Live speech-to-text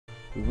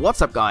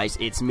What's up guys,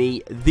 it's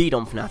me, the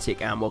Dom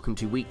Fanatic, and welcome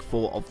to week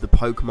 4 of the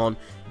Pokemon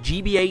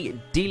GBA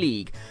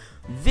D-League.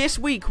 This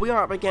week we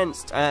are up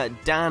against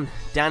Dan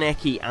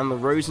Eki and the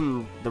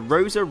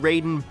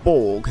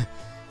Roseradenborg.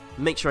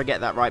 Make sure I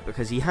get that right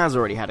because he has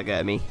already had a go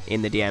at me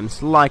in the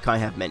DMs, like I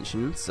have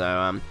mentioned.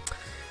 So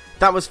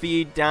that was for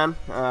you, Dan.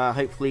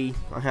 Hopefully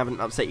I haven't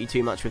upset you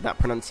too much with that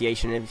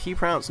pronunciation. And if you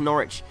pronounce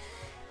Norwich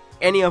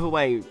any other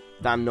way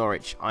than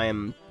Norwich, I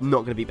am not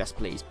going to be best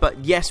pleased.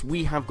 But yes,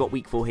 we have got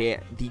week 4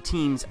 here. The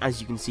teams, as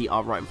you can see,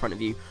 are right in front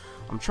of you.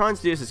 I'm trying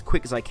to do this as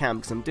quick as I can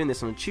because I'm doing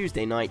this on a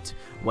Tuesday night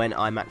when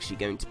I'm actually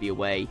going to be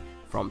away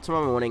from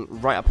tomorrow morning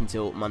right up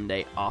until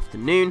Monday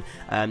afternoon.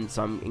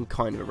 So I'm in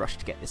kind of a rush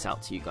to get this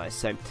out to you guys.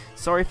 So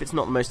sorry if it's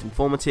not the most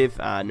informative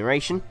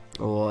narration,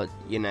 or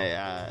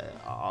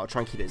I'll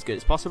try and keep it as good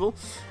as possible.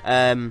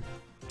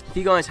 If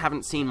you guys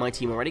haven't seen my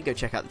team already, go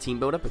check out the team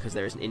builder because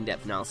there is an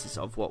in-depth analysis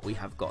of what we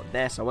have got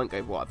there, so I won't go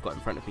over what I've got in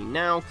front of me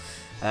now.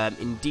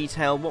 In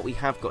detail, what we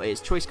have got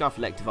is Choice Scarf,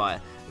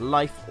 Electivire,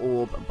 Life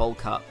Orb,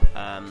 Bulk Up,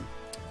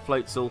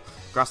 Floatzel,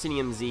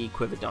 Grassinium Z,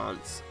 Quiver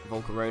Dance,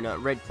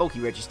 Volcarona, Bulky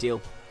Registeel,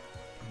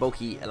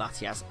 Bulky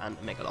Latias, and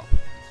Megalop.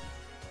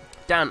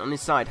 Dan on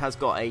his side has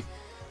got a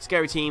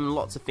scary team,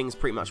 lots of things,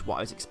 pretty much what I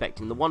was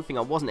expecting. The one thing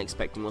I wasn't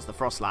expecting was the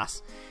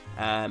Frostlass,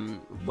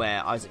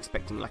 where I was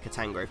expecting like a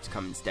Tangrowth to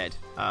come instead,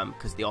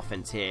 because the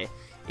offense here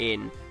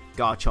in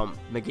Garchomp,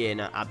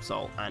 Magearna,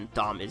 Absol, and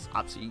Dharm is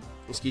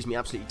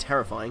absolutely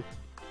terrifying.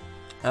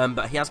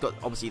 But he has got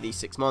obviously these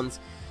 6 mons.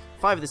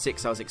 5 of the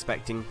 6 I was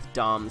expecting: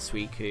 Dharm, the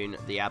Suicune,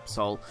 the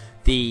Absol,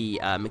 the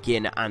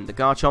Magearna, and the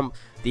Garchomp.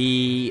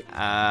 The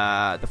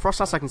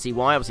Frostlass, I can see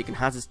why. Obviously, it can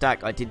hazard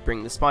stack. I did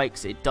bring the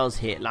spikes. It does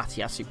hit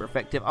Latias super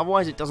effective.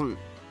 Otherwise, it doesn't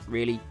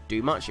really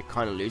do much. It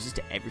kind of loses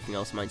to everything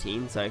else in my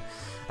team. So,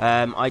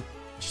 my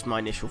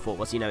initial thought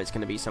was, it's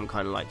going to be some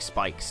kind of like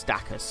spike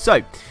stacker.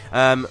 So,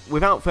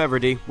 without further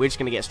ado, we're just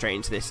going to get straight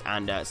into this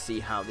and see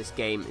how this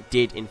game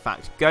did in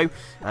fact go.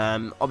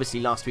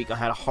 Obviously, last week I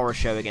had a horror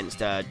show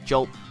against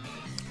Jolt,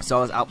 so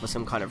I was out for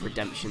some kind of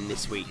redemption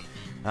this week.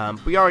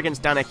 We are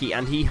against Dan Eki,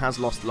 and he has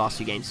lost the last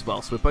 2 games as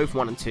well, so we're both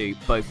 1 and 2,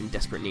 both in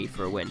desperate need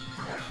for a win.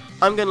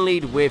 I'm going to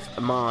lead with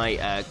my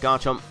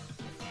Garchomp,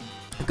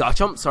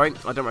 sorry, I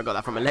don't know where I got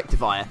that from,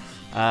 Electivire.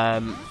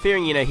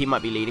 Fearing, he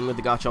might be leading with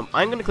the Garchomp,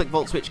 I'm going to click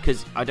Volt Switch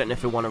because I don't know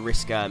if I want to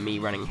risk me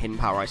running Hidden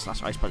Power Ice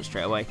 / Ice Punch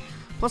straight away.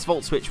 Plus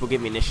Volt Switch will give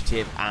me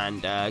initiative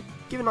and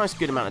give a nice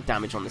good amount of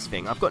damage on this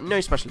thing. I've got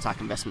no special attack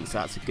investment, so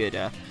that's a good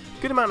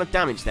amount of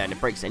damage there, and it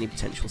breaks any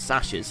potential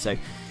sashes. So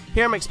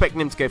here I'm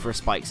expecting him to go for a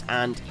Spikes,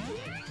 and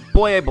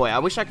boy oh boy, I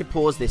wish I could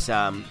pause this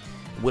Wi-Fi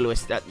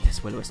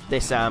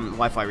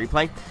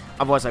replay,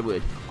 otherwise I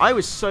would. I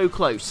was so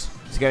close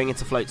to going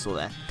into Floatzel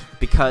there,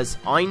 because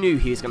I knew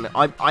he was going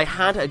to... I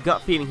had a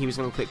gut feeling he was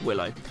going to click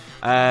Willow.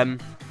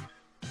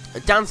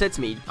 Dan said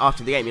to me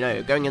after the game,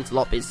 going into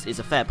Lop is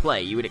a fair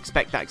play. You would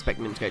expect that,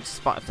 expecting him to go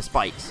for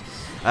Spikes.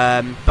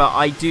 But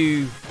I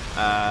do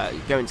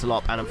go into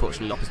Lop, and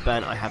unfortunately Lop is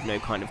burnt. I have no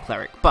kind of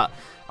Cleric. But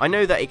I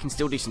know that it can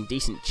still do some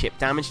decent chip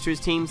damage to his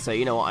team, so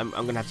you know what, I'm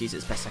going to have to use it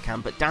as best I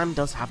can. But Dan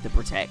does have the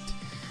Protect.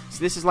 So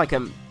this is like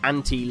an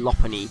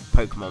anti-Lopunny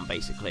Pokemon,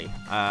 basically.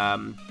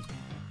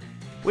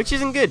 Which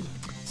isn't good.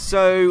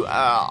 So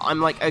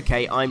I'm like,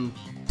 okay, I'm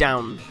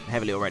down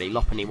heavily already.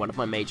 Lopunny, one of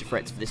my major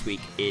threats for this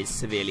week, is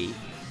severely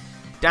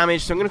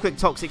damaged. So I'm going to click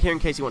Toxic here in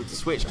case he wanted to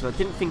switch, because I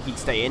didn't think he'd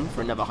stay in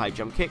for another high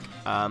jump kick.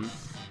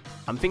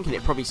 I'm thinking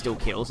it probably still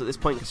kills at this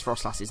point because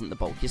Frostlass isn't the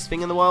bulkiest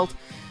thing in the world.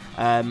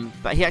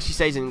 But he actually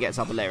stays in and gets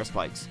up a layer of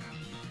spikes,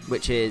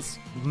 which is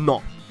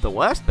not the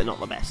worst, but not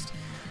the best.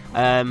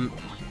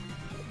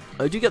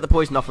 I do get the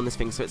poison off on this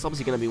thing, so it's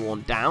obviously going to be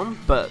worn down,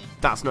 but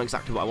that's not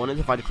exactly what I wanted.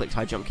 If I'd have clicked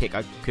high jump kick,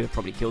 I could have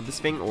probably killed this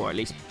thing, or at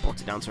least brought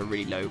it down to a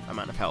really low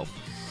amount of health.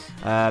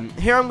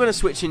 Here I'm going to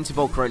switch into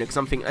Volcarona, because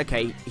I'm thinking,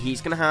 okay,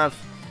 he's going to have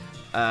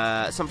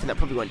something that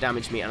probably won't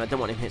damage me, and I don't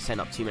want him to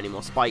send up too many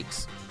more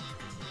spikes.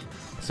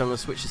 So I'm going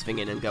to switch this thing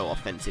in and go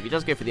offensive. He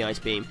does go for the Ice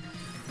Beam,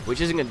 which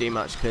isn't going to do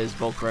much because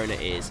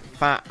Volcarona is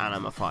fat and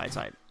I'm a fire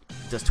type.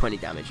 Does 20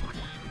 damage.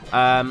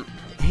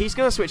 He's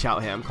going to switch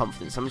out here, I'm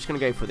confident, so I'm just going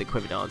to go for the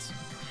Quiver Dance,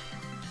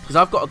 because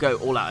I've got to go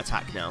all-out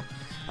attack now.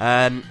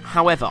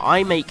 However,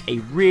 I make a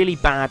really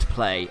bad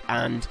play,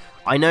 and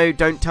I know,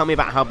 don't tell me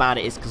about how bad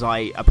it is, because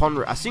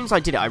as soon as I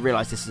did it, I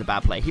realised this is a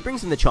bad play. He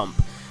brings in the Chomp.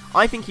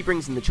 I think he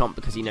brings in the Chomp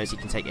because he knows he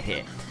can take a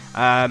hit.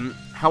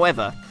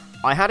 However,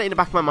 I had it in the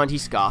back of my mind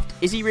he's Scarfed.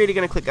 Is he really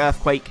going to click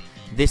Earthquake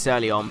this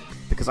early on?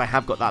 Because I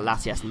have got that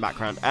Latias in the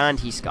background, and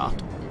he's Scarfed.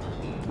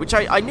 Which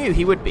I knew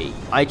he would be.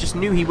 I just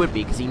knew he would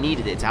be, because he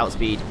needed it to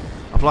outspeed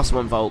a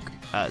 +1 Volk,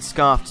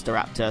 Scarfed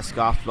Staraptor,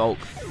 Scarfed Volk.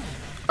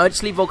 I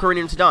just leave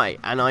Volcarona to die,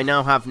 and I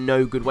now have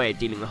no good way of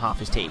dealing with half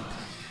his team.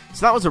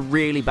 So that was a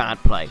really bad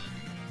play.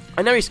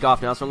 I know he's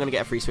Scarfed now, so I'm going to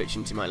get a free switch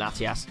into my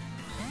Latias.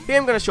 Here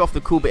I'm going to show off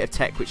the cool bit of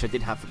tech which I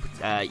did have for, for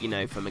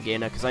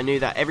Magearna, because I knew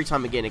that every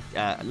time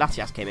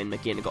Latias came in,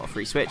 Magearna got a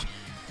free switch.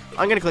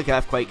 I'm going to click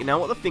Earthquake. Now,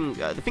 what the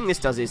thing this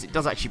does is it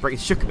does actually break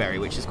the Sugar Berry,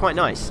 which is quite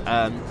nice.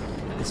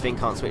 This thing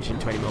can't switch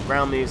into any more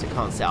ground moves. It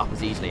can't set up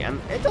as easily,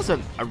 and it does a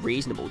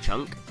reasonable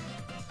chunk.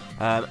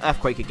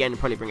 Earthquake again,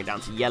 probably bring it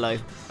down to yellow.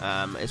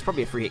 It's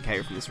probably a free hit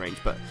KO from this range,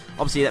 but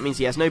obviously that means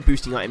he has no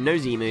boosting item, no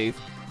Z move,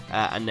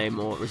 and no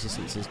more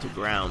resistances to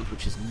ground,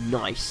 which is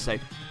nice. So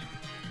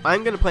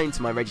I'm going to play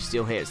into my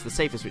Registeel here. It's the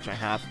safest which I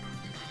have.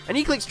 And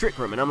he clicks Trick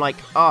Room, and I'm like,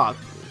 ah,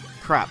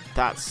 oh, crap,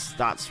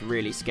 that's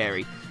really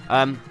scary.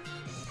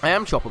 I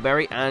am Chopper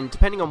Berry, and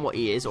depending on what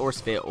he is, Aura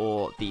Sphere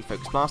or the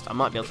Focus Blast, I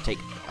might be able to take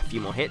a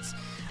few more hits.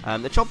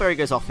 The Chopper Berry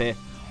goes off here.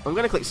 I'm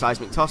going to click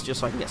Seismic Toss just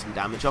so I can get some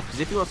damage off, because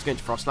if he wants to go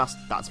into Frostlass,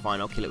 that's fine,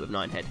 I'll kill it with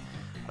 9 head.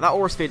 That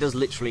Aura Sphere does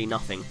literally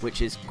nothing,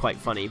 which is quite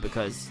funny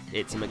because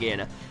it's a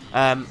Magearna.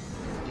 I'm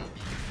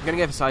going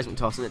to go for Seismic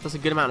Toss, and it does a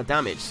good amount of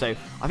damage, so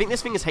I think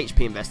this thing is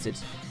HP invested.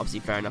 Obviously,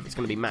 fair enough, it's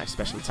going to be max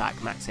special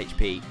attack, max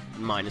HP,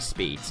 minus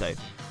speed, so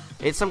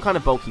it's some kind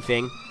of bulky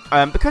thing.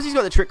 Because he's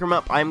got the Trick Room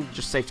up, I'm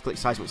just safe to click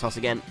Seismic Toss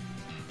again.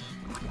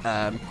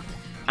 And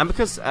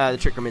because the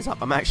Trick Room is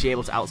up, I'm actually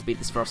able to outspeed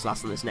this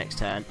Frostlass on this next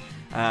turn.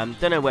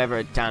 Don't know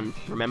whether Dan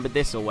remembered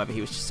this or whether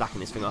he was just sacking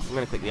this thing off. I'm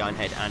going to click the Iron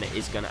Head, and it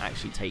is going to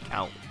actually take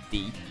out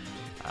the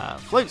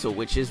Floatzel,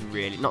 which is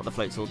really not the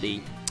Floatzel,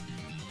 the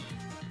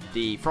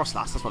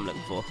Frostlass. That's what I'm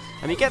looking for.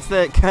 And he gets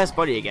the Cursed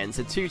Body again,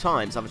 so 2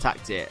 times I've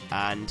attacked it,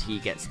 and he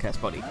gets the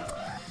Cursed Body.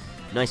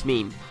 Nice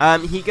meme.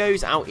 He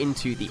goes out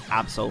into the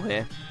Absol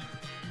here.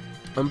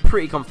 I'm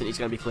pretty confident he's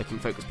going to be clicking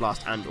Focus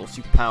Blast and or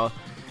Superpower,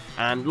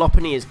 and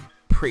Lopunny is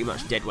pretty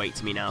much dead weight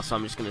to me now, so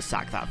I'm just going to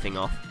sack that thing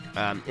off.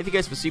 If he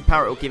goes for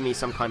Superpower, it will give me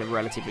some kind of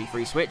relatively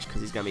free switch,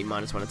 because he's going to be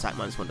 -1 attack,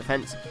 -1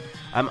 defense.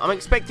 I'm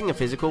expecting a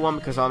physical one,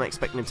 because I'm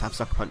expecting him to have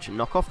Sucker Punch and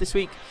Knock Off this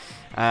week.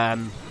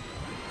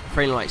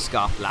 Feeling like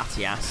Scarfed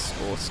Latias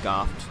or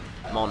Scarfed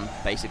Mon,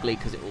 basically,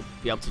 because it will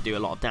be able to do a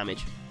lot of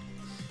damage.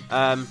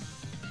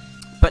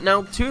 But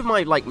now 2 of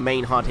my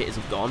main hard hitters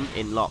have gone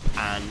in Lop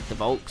and the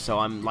Volk, so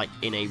I'm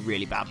in a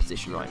really bad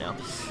position right now.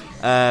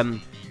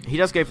 He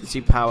does go for the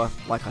Superpower,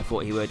 like I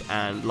thought he would,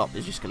 and Lop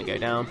is just going to go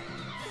down.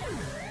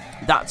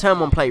 That turn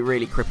 1 play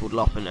really crippled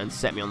Lop and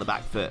set me on the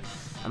back foot,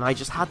 and I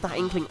just had that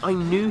inkling. I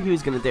knew he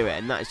was going to do it,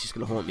 and that is just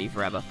going to haunt me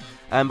forever.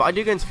 But I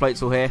do go into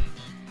Floatzel here.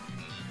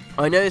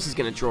 I know this is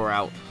going to draw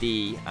out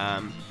the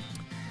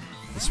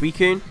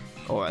Suicune,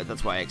 or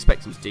that's what I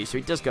expect him to do, so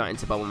he does go out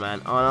into Bubble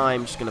Man, and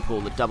I'm just going to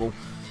pull the double.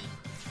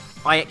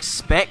 I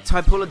expect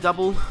I pull a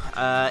double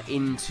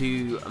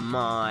into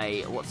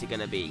my... what's it going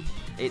to be?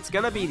 It's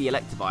going to be the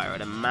Electivire, I'd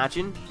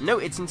imagine. No,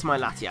 it's into my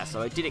Latias,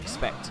 so I did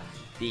expect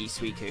the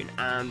Suicune.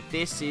 And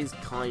this is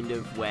kind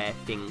of where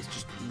things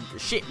just...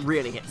 shit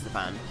really hits the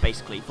fan,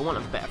 basically, for want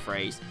of a better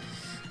phrase.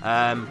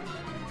 I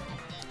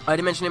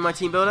did mention in my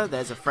team builder,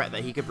 there's a threat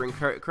that he could bring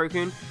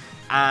Crocoon,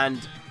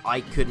 and I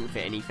couldn't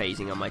fit any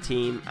phasing on my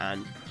team,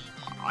 and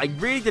I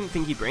really didn't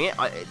think he'd bring it.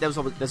 There's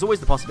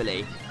always the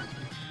possibility,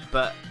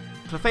 but...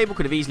 Clefable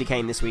could have easily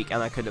came this week,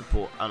 and I could have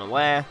bought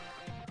Unaware,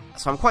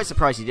 so I'm quite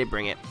surprised he did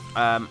bring it.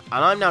 And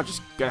I'm now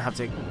just going to have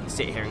to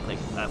sit here and click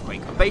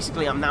Earthquake.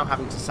 Basically, I'm now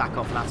having to sack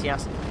off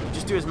Latias,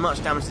 just do as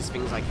much damage to this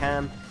thing as I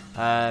can,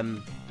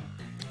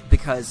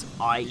 because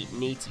I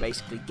need to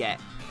basically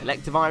get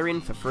Electivire in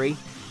for free,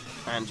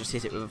 and just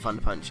hit it with a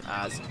Thunder Punch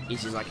as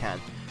easy as I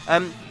can.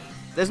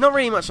 There's not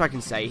really much I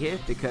can say here,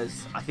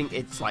 because I think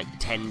it's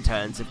 10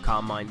 turns of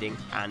Calm Minding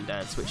and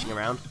switching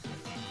around.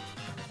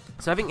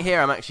 So I think here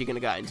I'm actually going to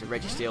go into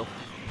Registeel.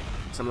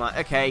 So I'm like,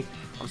 okay,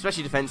 I'm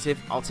especially defensive.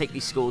 I'll take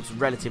these scores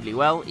relatively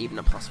well, even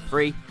a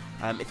 +3.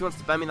 If he wants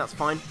to burn me, that's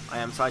fine. I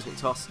am Seismic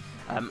Toss.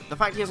 The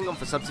fact he hasn't gone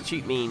for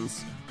Substitute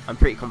means I'm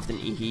pretty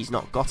confident he's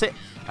not got it.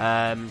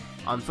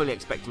 I'm fully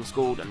expecting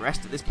Scald and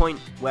Rest at this point.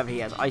 Whether he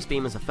has Ice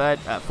Beam as a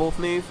 4th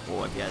move,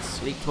 or if he has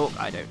Sleep Talk,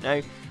 I don't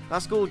know.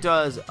 That Scald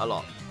does a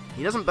lot.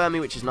 He doesn't burn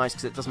me, which is nice,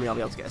 because it does mean I'll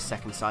be able to get a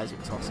second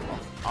Seismic Toss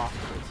off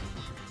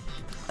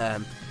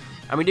afterwards.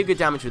 And we do good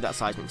damage with that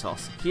Seismic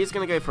Toss. He is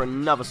going to go for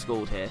another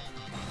Scald here,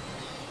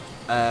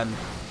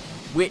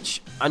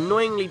 which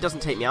annoyingly doesn't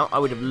take me out. I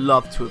would have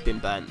loved to have been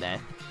burnt there.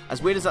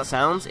 As weird as that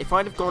sounds, if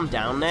I'd have gone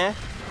down there,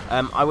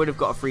 I would have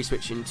got a free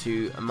switch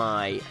into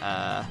my,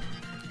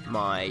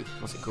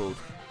 what's it called?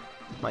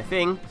 My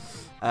thing.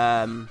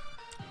 I can't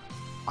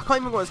even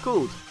remember what it's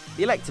called.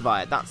 The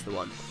Electivire, that's the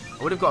one.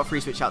 I would have got a free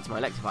switch out to my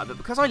Electivire, but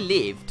because I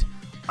lived,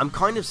 I'm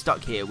kind of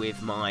stuck here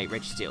with my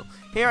Registeel.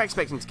 Here I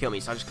expect him to kill me,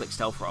 so I just click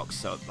Stealth Rocks,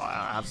 so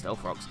I have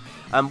Stealth Rocks.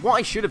 What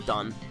I should have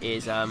done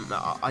is,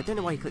 I don't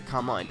know why he clicked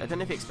Calm Mind. I don't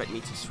know if he expected me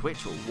to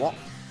switch or what,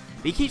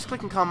 but he keeps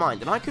clicking Calm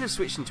Mind, and I could have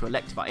switched into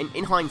Electivire.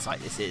 In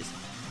hindsight, this is,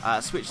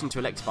 switched into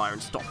Electivire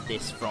and stopped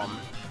this from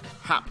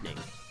happening.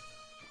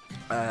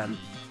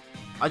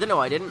 I don't know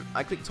why I didn't.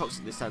 I clicked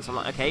Toxic this time, so I'm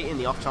like, okay, in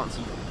the off chance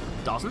he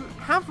doesn't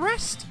have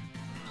Rest.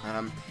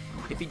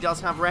 If he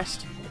does have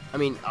Rest, I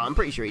mean, I'm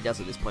pretty sure he does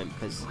at this point,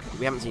 because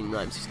we haven't seen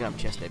Gnome, so he's going to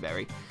have Chesto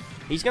Berry.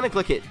 He's going to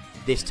click it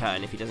this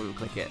turn if he doesn't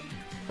click it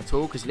at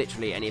all, because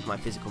literally any of my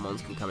physical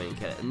mons can come in and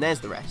kill it. And there's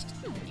the Rest.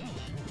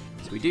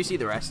 So we do see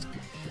the Rest.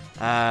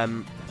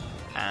 And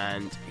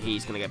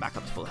he's going to go back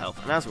up to full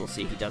health. And as we'll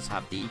see, he does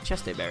have the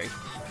Chesto Berry.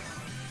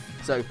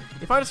 So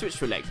if I had switched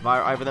to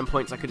Electivire, either of them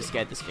points I could have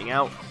scared this thing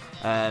out.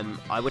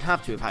 I would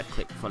have to have had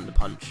click Thunder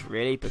Punch,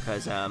 really,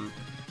 because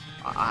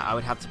I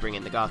would have to bring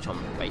in the Garchomp,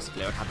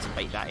 basically. I would have to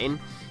bait that in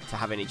to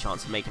have any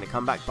chance of making a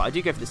comeback. But I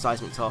do go for the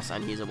Seismic Toss,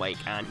 and he's awake,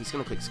 and he's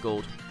going to click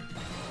Scald.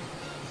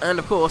 And,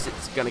 of course,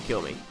 it's going to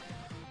kill me.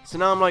 So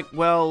now I'm like,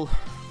 well,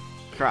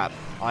 crap.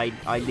 I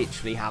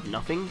literally have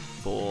nothing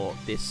for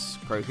this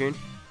Crocoon.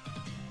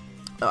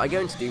 I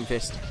go into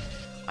Doomfist.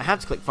 I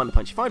have to click Thunder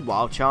Punch. If I had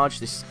Wild Charge,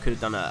 this could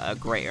have done a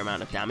greater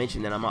amount of damage,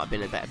 and then I might have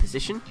been in a better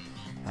position.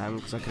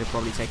 Because I could have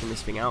probably taken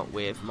this thing out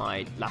with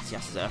my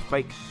Latias's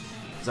Earthquake.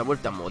 Because I would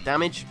have done more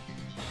damage.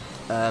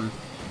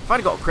 If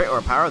I'd got a crit or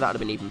a power, that would have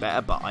been even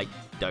better, but I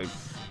don't.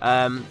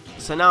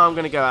 So now I'm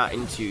going to go out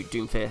into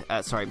Doomfist.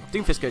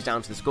 Doomfist goes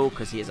down to the Skull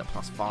because he is at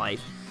 +5.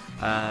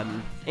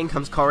 In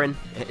comes Corrin.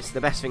 It's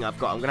the best thing I've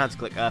got. I'm going to have to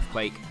click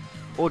Earthquake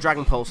or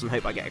Dragon Pulse and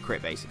hope I get a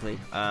crit, basically.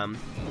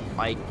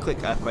 I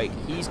click Earthquake.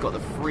 He's got the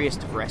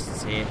freest of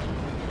rests here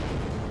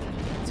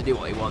to do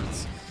what he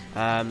wants.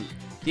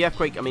 The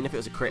Earthquake, I mean, if it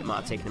was a crit, might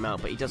have taken him out,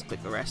 but he does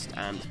click the rest,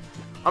 and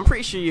I'm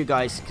pretty sure you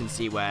guys can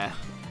see where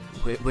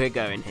we're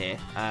going here.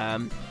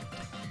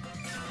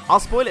 I'll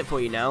spoil it for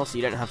you now, so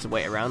you don't have to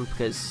wait around,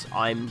 because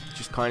I'm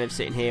just kind of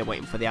sitting here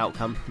waiting for the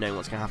outcome, knowing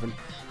what's going to happen.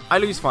 I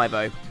lose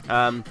 5-0.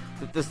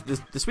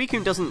 The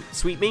Suicune doesn't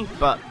sweep me,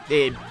 but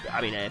it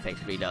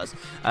effectively does.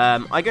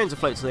 I go into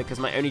Floatzel because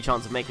my only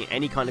chance of making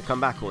any kind of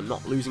comeback or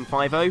not losing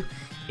 5-0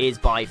 is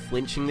by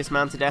flinching this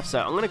man to death, so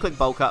I'm going to click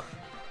Bulk Up.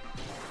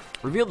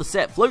 Reveal the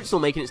set. Floatzel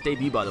making its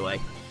debut, by the way.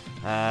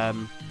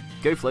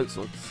 Go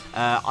Floatzel.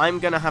 I'm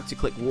going to have to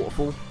click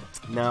Waterfall.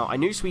 Now, I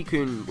knew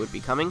Suicune would be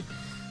coming,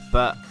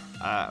 but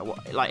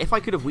like if I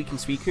could have weakened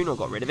Suicune or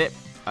got rid of it,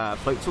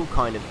 Floatzel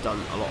kind of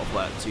done a lot of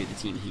work to the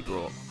team he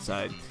brought.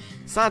 So,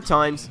 sad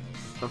times.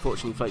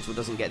 Unfortunately, Floatzel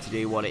doesn't get to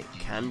do what it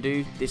can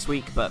do this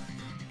week, but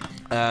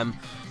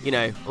you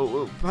know,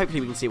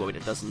 hopefully we can see what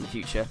it does in the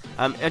future.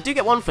 I do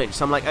get one flinch,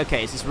 so I'm like,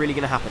 okay, is this really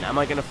going to happen? Am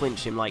I going to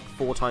flinch him like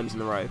 4 times in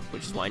a row,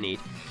 which is what I need.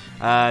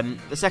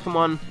 The second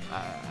one,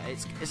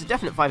 it's a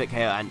definite 5-hit KO,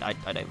 and I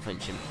don't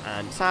flinch him.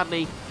 And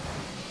sadly,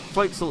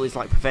 Floatzel is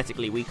like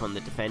pathetically weak on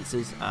the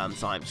defenses,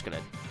 so I'm just going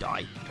to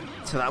die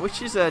to that,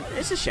 which is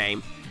it's a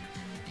shame.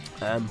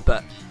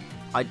 But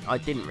I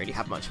didn't really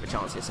have much of a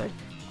chance here, so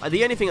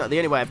the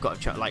only way I've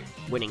got a like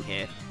winning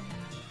here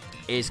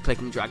is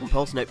clicking Dragon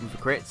Pulse and open for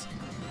crits,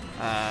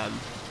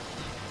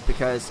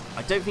 because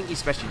I don't think he's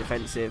especially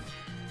defensive.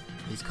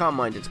 He's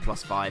calm-minded to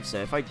 +5,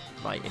 so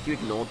if you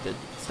ignored the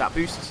stat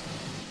boosts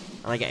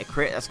and I get a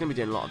crit, that's going to be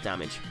doing a lot of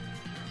damage.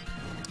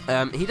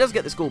 He does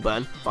get the Skull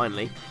Burn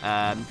finally.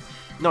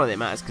 Not that it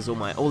matters because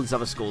all his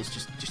other skulls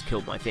just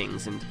killed my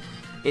things, and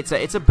it's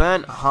a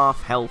burnt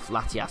half health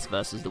Latias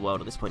versus the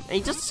world at this point. And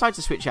he just decides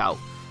to switch out.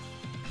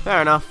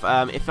 Fair enough.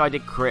 If I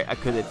did crit, I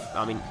could have.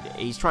 I mean,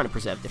 he's trying to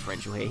preserve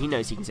differential here. He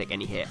knows he can take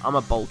any hit. I'm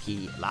a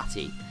bulky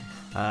Lati,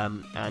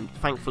 and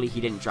thankfully he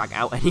didn't drag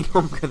out any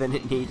longer than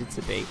it needed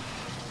to be.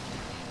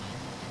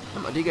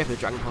 I do go for the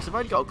Dragon Pulse. If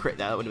I'd got a crit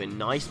there, that would have been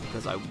nice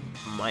because I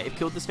might have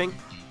killed this thing.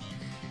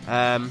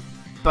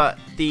 But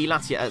the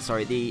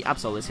the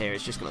Absol is here.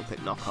 It's just going to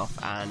click Knock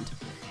Off, and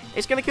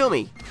it's going to kill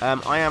me.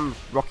 I am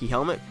Rocky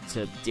Helmet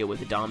to deal with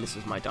the Darm. This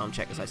was my Darm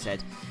check, as I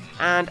said.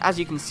 And as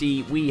you can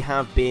see, we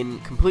have been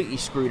completely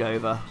screwed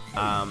over.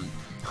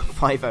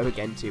 5-0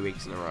 again 2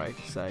 weeks in a row.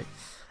 So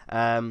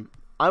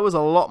I was a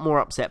lot more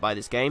upset by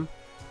this game,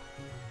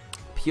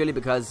 purely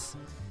because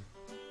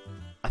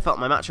I felt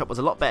my matchup was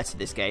a lot better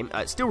this game.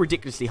 It's still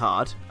ridiculously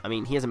hard. I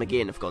mean, he has a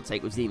McGinn, for God's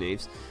sake, with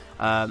Z-moves,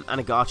 and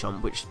a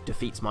Garchomp, which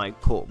defeats my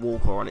Wall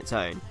Core on its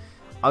own.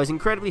 I was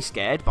incredibly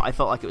scared, but I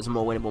felt like it was a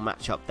more winnable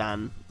matchup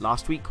than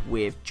last week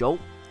with Jolt.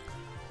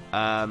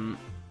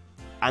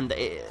 And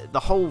the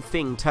whole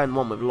thing, turn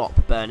 1 with Lop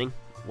burning,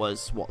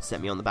 was what set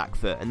me on the back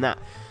foot, and that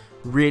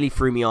really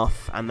threw me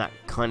off, and that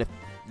kind of,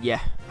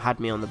 had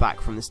me on the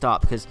back from the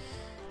start, because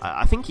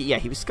I think,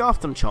 he was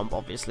scarfed on Chomp,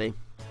 obviously,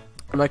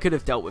 and I could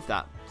have dealt with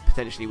that,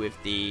 potentially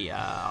with the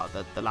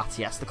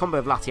Latias. The combo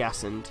of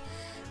Latias and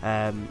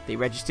the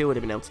Registeel would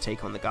have been able to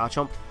take on the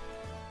Garchomp.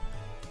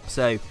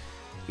 So,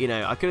 you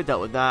know, I could have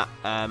dealt with that.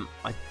 Darm,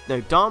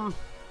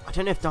 I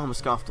don't know if Darm was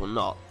scarfed or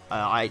not.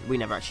 We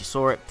never actually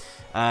saw it.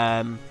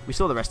 We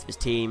saw the rest of his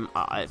team.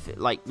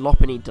 Like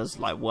Lopunny does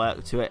like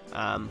work to it.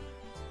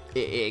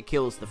 It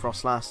kills the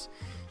Frostlass,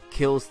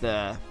 kills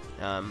the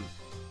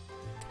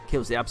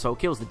Absol,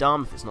 kills the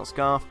Darm if it's not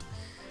scarfed.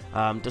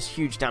 Does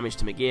huge damage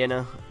to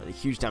Magearna,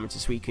 huge damage to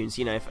Suicune.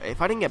 So, you know,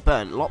 if I didn't get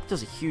burnt, Lop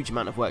does a huge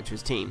amount of work to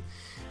his team.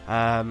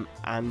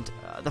 And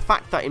the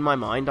fact that in my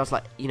mind, I was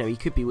like, you know, he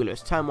could be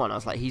Will-O-Wisp. Turn 1, I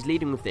was like, he's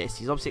leading with this.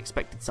 He's obviously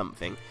expected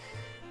something.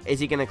 Is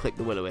he going to click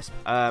the Will-O-Wisp?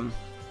 And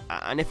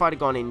if I'd have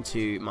gone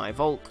into my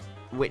Volk,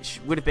 which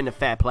would have been a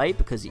fair play,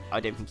 because I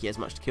don't think he has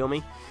much to kill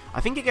me.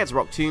 I think it gets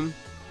Rock Tomb,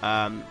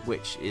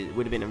 which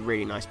would have been a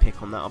really nice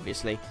pick on that,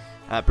 obviously.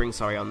 Bring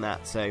Sorry on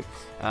that. So,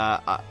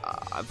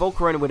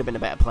 Volcarona would have been a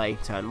better play.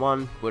 Turn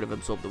 1, would have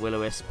absorbed the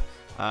Will-O-Wisp.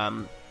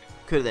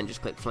 Could have then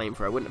just clicked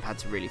Flamethrower. Wouldn't have had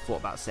to really thought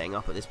about setting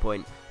up at this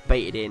point.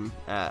 Baited in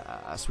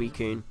a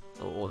Suicune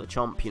or the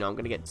Chomp. You know, I'm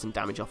going to get some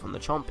damage off on the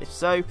Chomp, if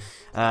so.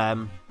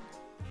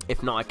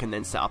 If not, I can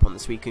then set up on the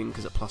Suicune,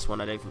 because at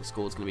 +1 I don't think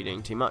Score's going to be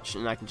doing too much,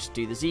 and I can just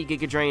do the Z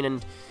Giga Drain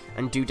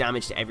and do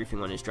damage to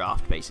everything on his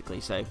draft, basically.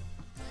 So,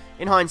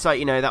 in hindsight,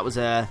 you know, it was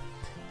a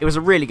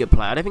really good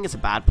play. I don't think it's a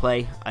bad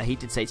play. He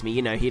did say to me,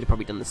 you know, he'd have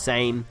probably done the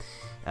same.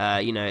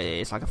 You know,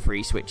 it's like a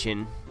free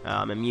switch-in.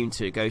 Immune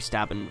to Ghost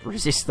Stab and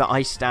resist the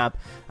Ice Stab.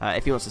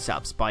 If he wants to set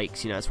up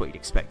spikes, you know, that's what you'd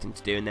expect him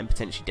to do, and then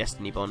potentially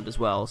Destiny Bond as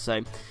well.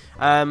 So,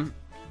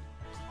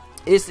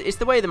 it's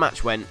the way the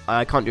match went.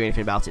 I can't do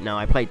anything about it now.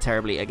 I played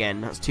terribly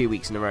again. That's 2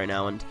 weeks in a row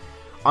now, and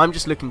I'm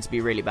just looking to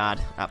be really bad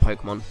at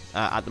Pokemon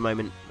at the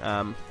moment.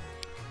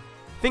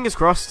 Fingers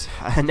crossed.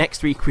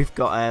 Next week we've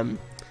got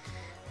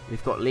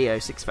Leo,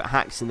 6-foot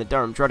hacks, and the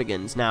Durham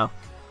Drodigons. Now,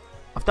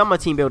 I've done my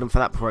team building for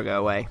that before I go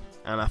away,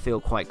 and I feel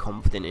quite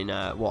confident in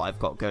what I've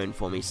got going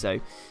for me. So,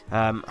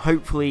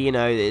 hopefully, you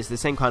know, it's the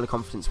same kind of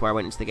confidence where I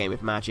went into the game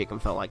with Magic and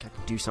felt like I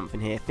could do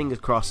something here. Fingers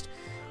crossed.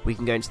 We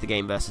can go into the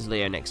game versus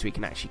Leo next week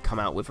and actually come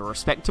out with a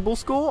respectable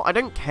score. I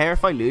don't care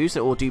if I lose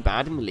or do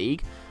bad in the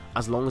league,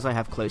 as long as I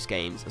have close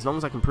games. As long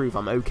as I can prove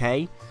I'm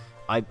okay.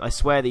 I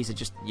swear these are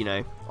just, you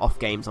know, off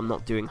games. I'm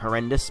not doing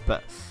horrendous,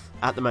 but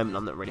at the moment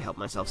I'm not really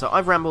helping myself. So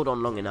I've rambled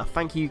on long enough.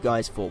 Thank you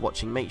guys for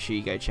watching. Make sure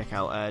you go check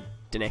out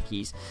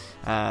Daneki's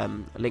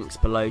links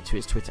below to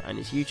his Twitter and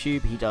his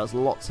YouTube. He does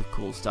lots of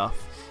cool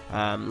stuff.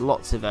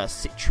 Lots of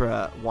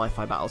Citra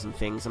Wi-Fi battles and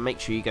things. And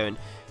make sure you go and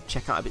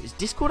check out his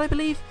Discord, I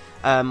believe,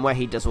 where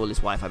he does all his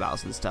Wi-Fi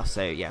battles and stuff.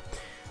 So yeah,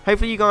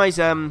 hopefully you guys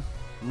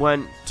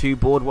weren't too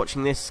bored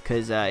watching this,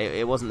 because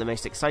it wasn't the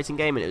most exciting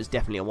game, and it was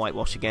definitely a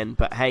whitewash again.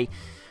 But hey,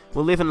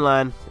 we'll live and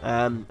learn,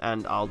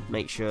 and I'll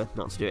make sure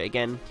not to do it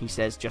again, he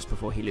says, just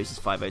before he loses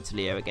 5-0 to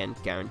Leo again,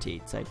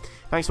 guaranteed. So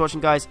thanks for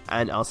watching, guys,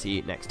 and I'll see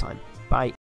you next time. Bye.